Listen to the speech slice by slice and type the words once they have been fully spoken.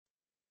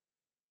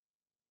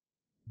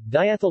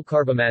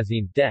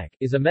Diethylcarbamazine (DEC)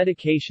 is a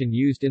medication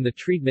used in the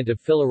treatment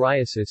of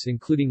filariasis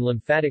including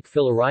lymphatic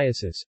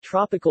filariasis,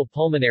 tropical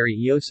pulmonary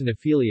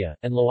eosinophilia,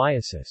 and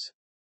loiasis.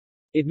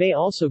 It may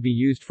also be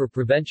used for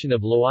prevention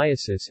of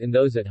loiasis in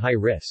those at high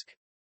risk.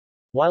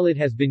 While it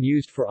has been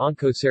used for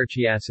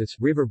onchocerciasis,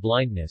 river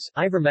blindness,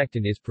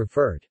 ivermectin is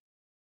preferred.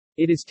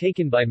 It is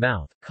taken by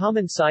mouth.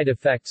 Common side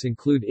effects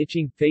include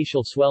itching,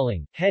 facial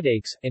swelling,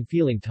 headaches, and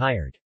feeling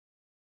tired.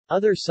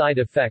 Other side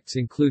effects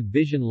include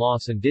vision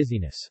loss and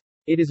dizziness.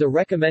 It is a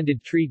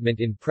recommended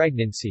treatment in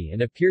pregnancy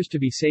and appears to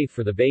be safe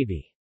for the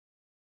baby.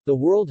 The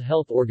World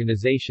Health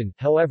Organization,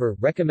 however,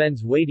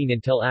 recommends waiting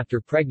until after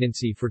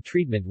pregnancy for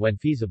treatment when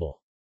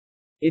feasible.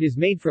 It is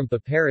made from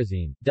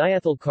piperazine.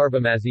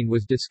 Diethylcarbamazine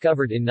was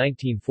discovered in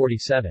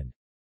 1947.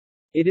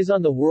 It is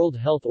on the World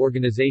Health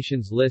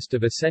Organization's list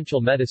of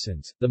essential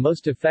medicines, the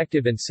most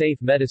effective and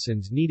safe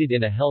medicines needed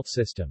in a health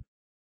system.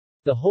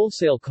 The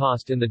wholesale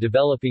cost in the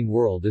developing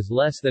world is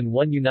less than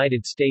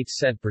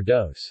 $1 per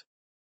dose.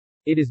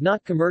 It is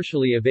not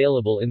commercially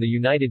available in the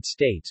United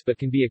States but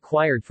can be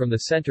acquired from the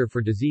Center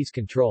for Disease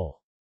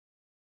Control.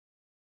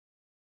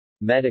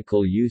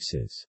 Medical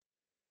uses.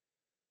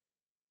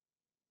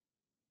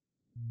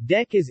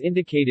 DEC is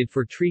indicated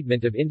for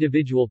treatment of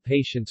individual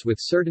patients with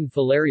certain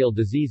filarial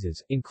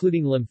diseases,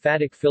 including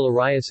lymphatic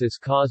filariasis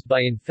caused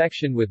by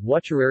infection with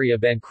Wuchereria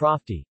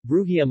bancrofti,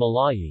 Bruchia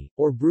malayi,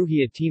 or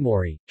Bruchia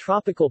timori,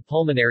 tropical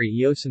pulmonary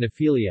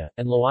eosinophilia,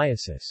 and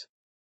loiasis.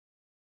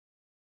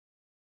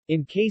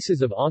 In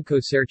cases of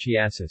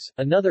onchocerciasis,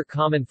 another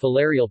common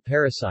filarial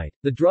parasite,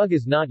 the drug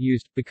is not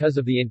used, because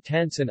of the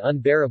intense and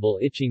unbearable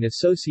itching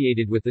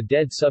associated with the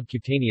dead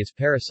subcutaneous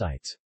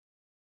parasites.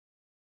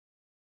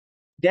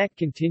 DEC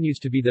continues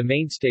to be the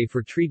mainstay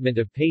for treatment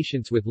of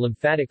patients with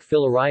lymphatic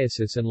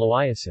filariasis and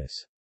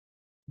loiasis.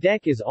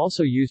 DEC is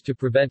also used to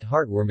prevent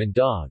heartworm in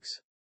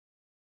dogs.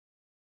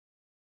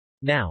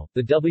 Now,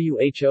 the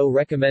WHO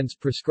recommends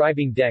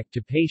prescribing DEC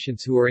to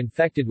patients who are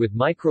infected with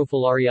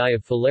microfilariae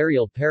of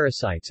filarial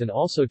parasites and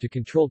also to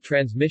control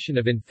transmission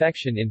of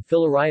infection in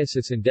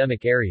filariasis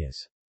endemic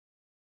areas.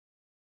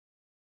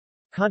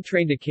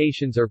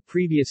 Contraindications are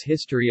previous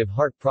history of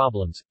heart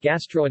problems,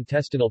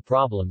 gastrointestinal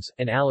problems,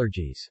 and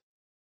allergies.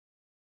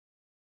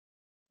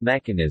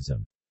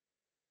 Mechanism.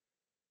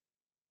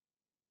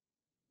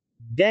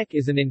 DEC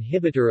is an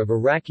inhibitor of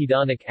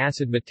arachidonic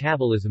acid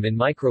metabolism in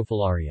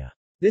microfilaria.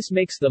 This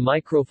makes the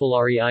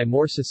microfilariae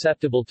more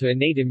susceptible to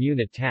innate immune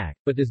attack,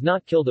 but does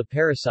not kill the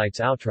parasites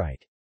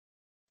outright.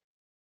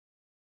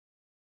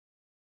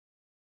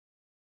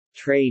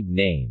 Trade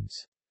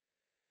names.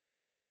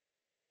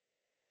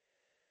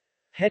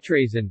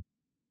 Hetrazine,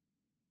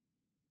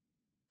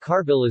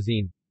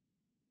 carbilazine,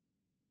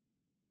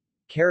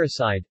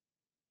 caricide,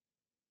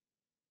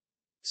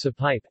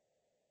 Sapipe,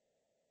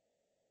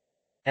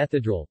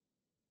 Ethadrol,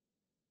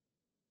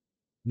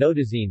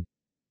 Nodazine,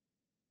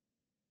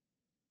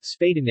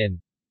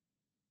 Spadinin,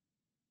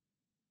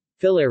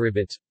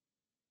 Filaribits,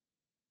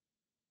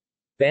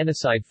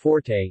 Banicide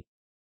forte,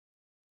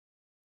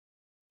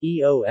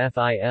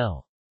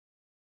 EOFIL.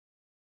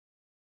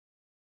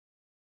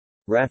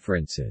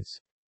 References